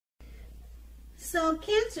so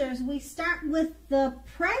Cancers, we start with the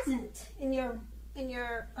present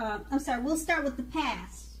I'm sorry, we'll start with the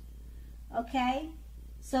past. Okay?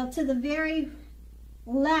 So to the very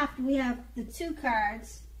left, we have the 2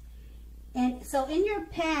 cards. And so in your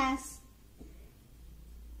past,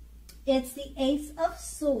 it's the Ace of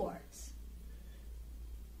Swords.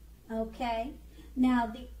 Okay? Now,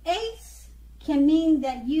 the Ace can mean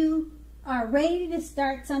that you are ready to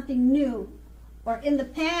start something new. Or in the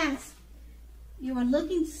past, you were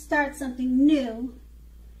looking to start something new.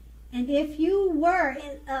 And if you were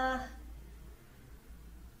in a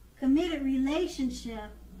committed relationship,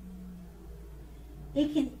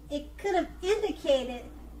 it could have indicated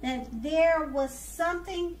that there was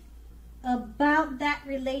something about that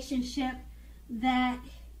relationship that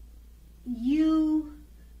you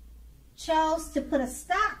chose to put a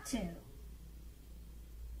stop to.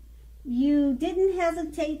 You didn't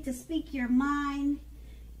hesitate to speak your mind.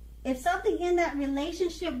 If something in that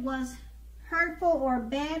relationship was hurtful or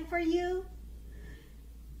bad for you,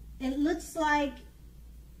 it looks like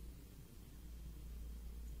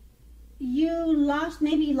you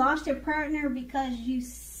maybe you lost your partner because you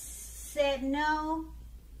said no.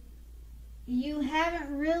 You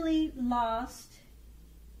haven't really lost.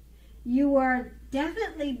 You were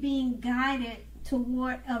definitely being guided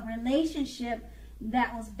toward a relationship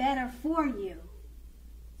that was better for you.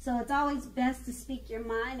 So it's always best to speak your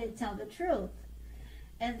mind and tell the truth.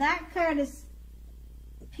 And that card is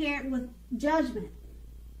paired with Judgment.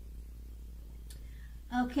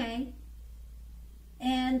 Okay.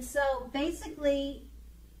 And so basically,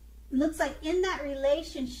 looks like in that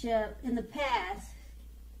relationship in the past,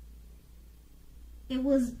 it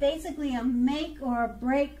was basically a make or a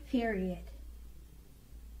break period.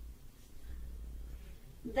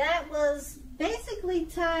 That was basically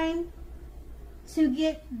time to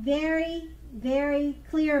get very, very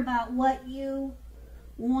clear about what you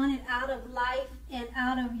wanted out of life and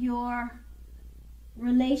out of your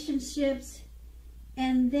relationships.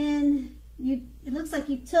 And then it looks like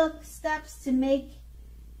you took steps to make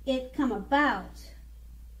it come about.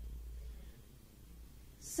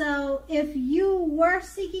 So if you were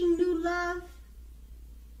seeking new love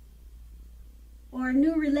or a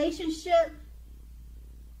new relationship,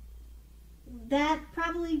 that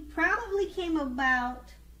probably came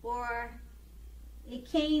about, or it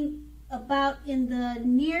came about in the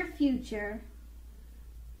near future,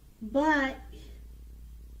 but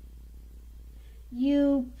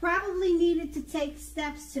you probably needed to take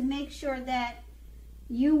steps to make sure that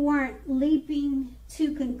you weren't leaping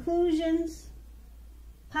to conclusions,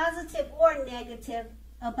 positive or negative,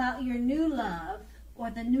 about your new love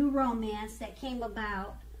or the new romance that came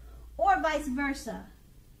about, or vice versa.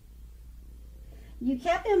 You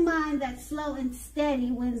kept in mind that slow and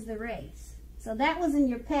steady wins the race. So that was in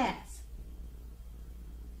your past.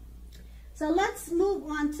 So let's move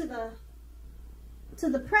on to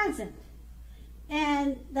the present.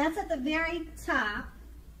 And that's at the very top.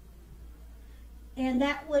 And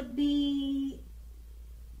that would be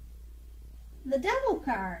the Devil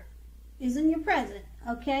card is in your present,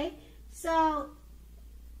 okay? So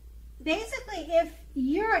basically, if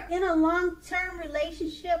you're in a long-term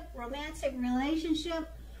relationship, romantic relationship,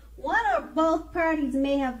 one or both parties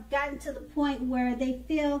may have gotten to the point where they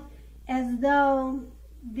feel as though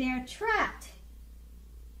they're trapped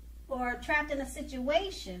or trapped in a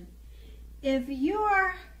situation. If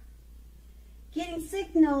you're getting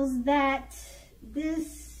signals that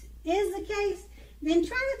this is the case, then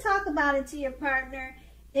try to talk about it to your partner.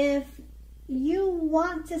 If you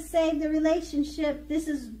want to save the relationship, this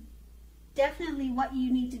is definitely what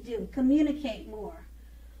you need to do. Communicate more.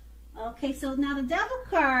 Okay, so now the Devil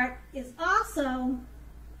card is also,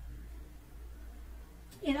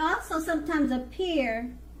 sometimes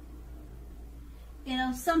appear,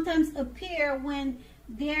 it'll sometimes appear when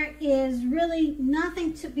there is really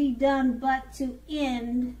nothing to be done but to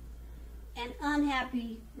end an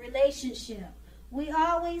unhappy relationship. We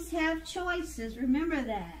always have choices, remember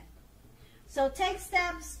that. So take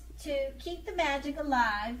steps to keep the magic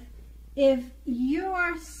alive. If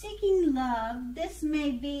you're seeking love, this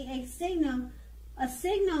may be a signal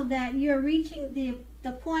that you're reaching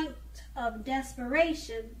the point of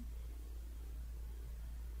desperation.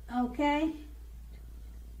 Okay?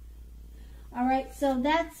 All right, so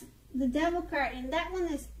that's the Devil card, and that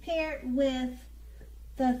one is paired with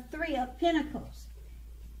the Three of Pentacles.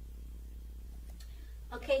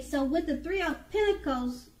 Okay, so with the Three of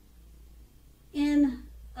Pentacles in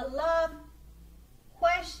a love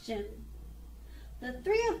question, the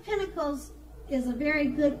Three of Pentacles is a very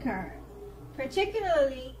good card,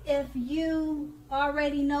 particularly if you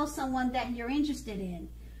already know someone that you're interested in.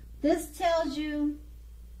 This tells you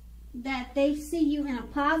that they see you in a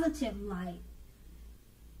positive light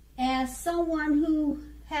as someone who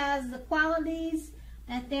has the qualities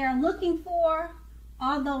that they're looking for,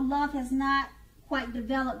 although love has not quite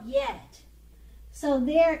developed yet. So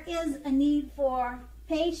there is a need for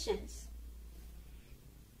patience.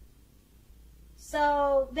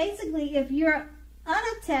 So basically, if you're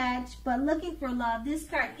unattached but looking for love, this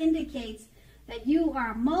card indicates that you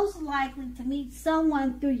are most likely to meet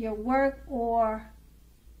someone through your work or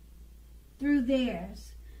through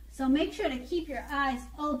theirs. So make sure to keep your eyes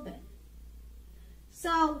open.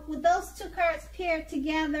 So with those two cards paired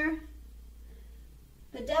together,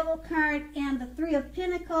 the Devil card and the Three of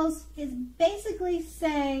Pentacles, is basically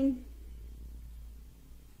saying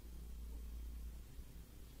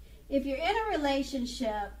if you're in a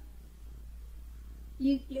relationship,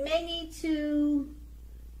 you may need to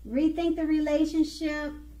rethink the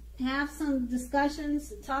relationship, have some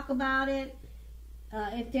discussions, talk about it.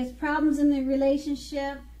 If there's problems in the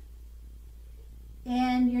relationship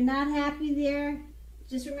and you're not happy there,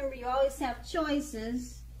 just remember you always have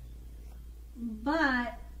choices,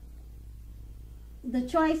 but the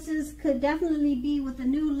choices could definitely be with a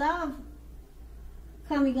new love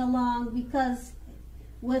coming along, because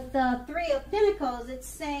with the Three of Pentacles,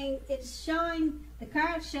 it's showing, the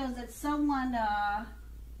card shows that someone,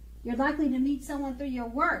 you're likely to meet someone through your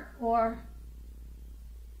work, or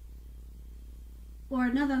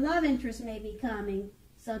another love interest may be coming.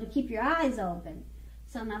 So to keep your eyes open.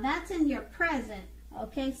 So now that's in your present.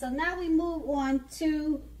 Okay, so now we move on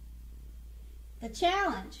to the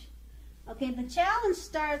challenge. Okay, the challenge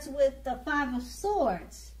starts with the Five of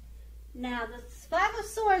Swords. Now, the Five of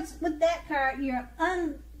Swords, with that card, you're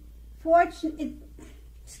unfortunate,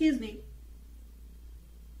 excuse me.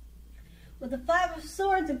 With the Five of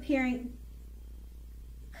Swords appearing,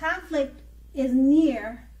 conflict is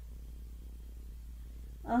near.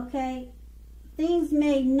 Okay, things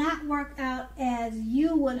may not work out as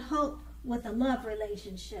you would hope with a love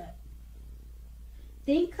relationship.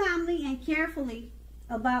 Think calmly and carefully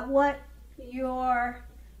about what your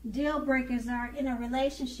deal breakers are in a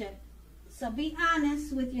relationship. So be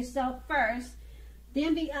honest with yourself first,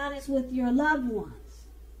 then be honest with your loved ones.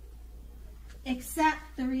 Accept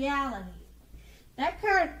the reality. That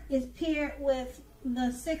card is paired with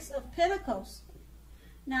the Six of Pentacles.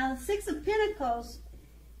 Now, the Six of Pentacles,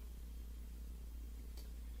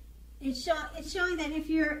 it's showing that if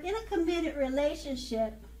you're in a committed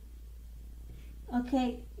relationship,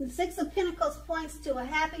 okay, the Six of Pentacles points to a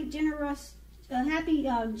happy, generous,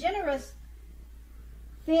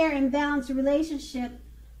 fair and balanced relationship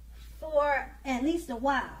for at least a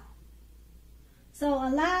while. So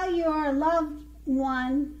allow your loved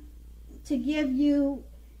one to give you,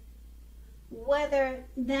 whether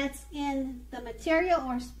that's in the material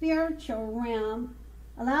or spiritual realm,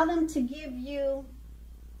 allow them to give you,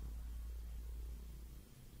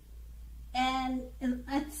 and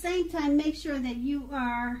at the same time make sure that you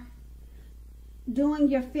are doing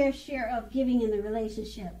your fair share of giving in the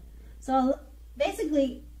relationship. So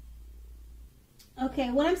basically,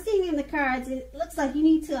 okay, what I'm seeing in the cards, it looks like you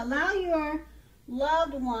need to allow your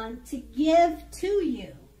loved one to give to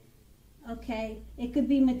you. Okay, it could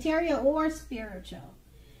be material or spiritual,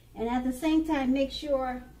 and at the same time make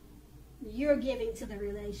sure you're giving to the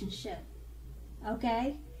relationship.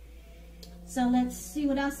 Okay, so let's see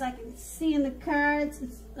what else I can see in the cards.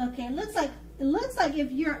 Okay, it looks like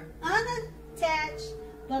if you're unattached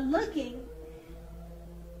but looking,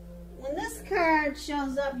 when this card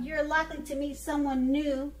shows up, you're likely to meet someone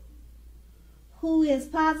new who is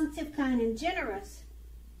positive, kind, and generous.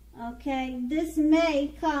 Okay, this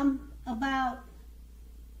may come about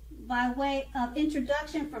by way of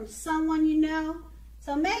introduction from someone you know.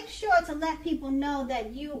 So make sure to let people know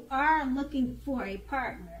that you are looking for a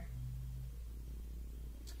partner.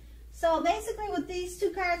 So basically, with these two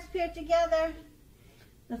cards paired together,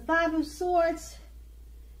 the Five of Swords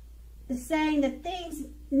is saying that things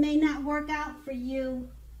may not work out for you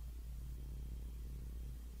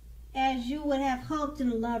as you would have hoped in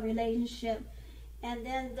a love relationship. And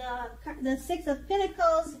then the Six of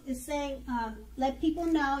Pentacles is saying, let people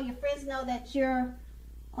know, your friends know, that you're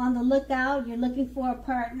on the lookout, you're looking for a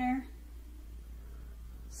partner.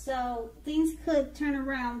 So things could turn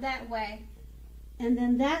around that way. And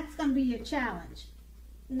then that's going to be your challenge.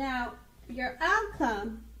 Now, your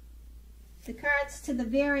outcome, the cards to the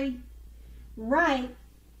very right,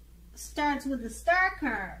 starts with the Star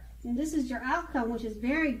card. And this is your outcome, which is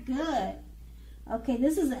very good. Okay,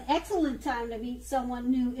 this is an excellent time to meet someone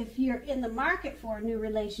new if you're in the market for a new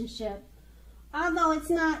relationship. Although it's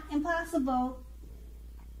not impossible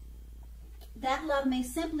that love may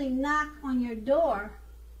simply knock on your door.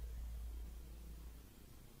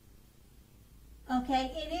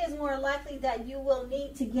 Okay, it is more likely that you will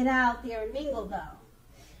need to get out there and mingle, though.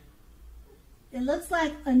 It looks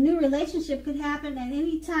like a new relationship could happen at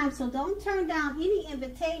any time, so don't turn down any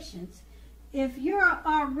invitations. If you're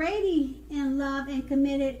already in love and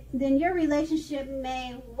committed, then your relationship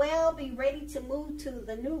may well be ready to move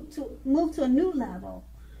to a new level,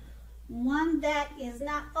 one that is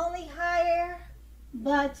not only higher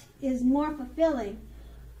but is more fulfilling.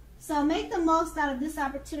 So make the most out of this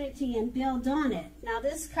opportunity and build on it. Now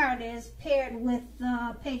this card is paired with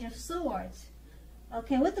the Page of Swords.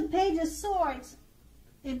 Okay, with the Page of Swords,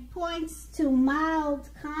 it points to mild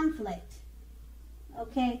conflict.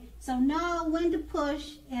 Okay, so know when to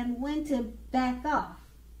push and when to back off.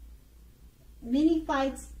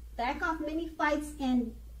 Back off many fights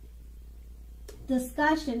and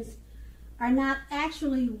discussions are not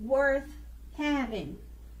actually worth having.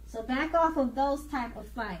 So back off of those type of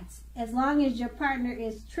fights, as long as your partner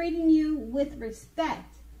is treating you with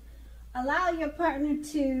respect. Allow your partner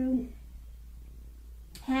to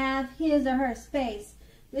have his or her space.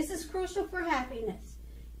 This is crucial for happiness.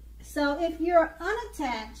 So if you're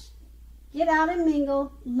unattached, get out and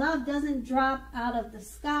mingle. Love doesn't drop out of the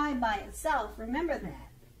sky by itself. Remember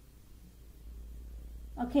that.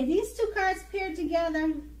 Okay, these two cards paired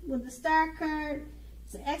together with the Star card.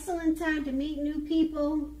 It's an excellent time to meet new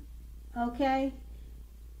people. Okay,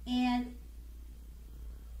 and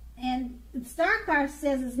the Star card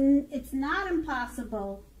says it's not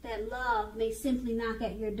impossible that love may simply knock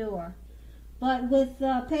at your door. But with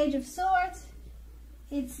the Page of Swords,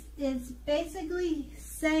 it's basically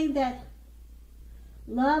saying that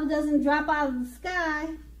love doesn't drop out of the sky.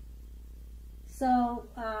 So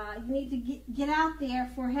you need to get out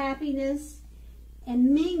there for happiness and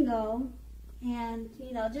mingle, and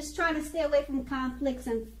just try to stay away from conflicts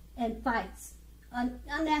and fights,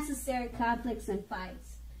 unnecessary conflicts and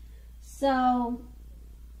fights. So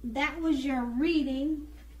that was your reading.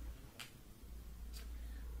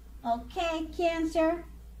 Okay, Cancer,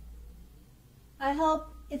 I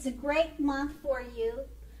hope it's a great month for you.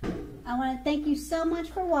 I want to thank you so much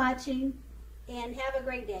for watching, and have a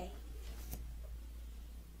great day.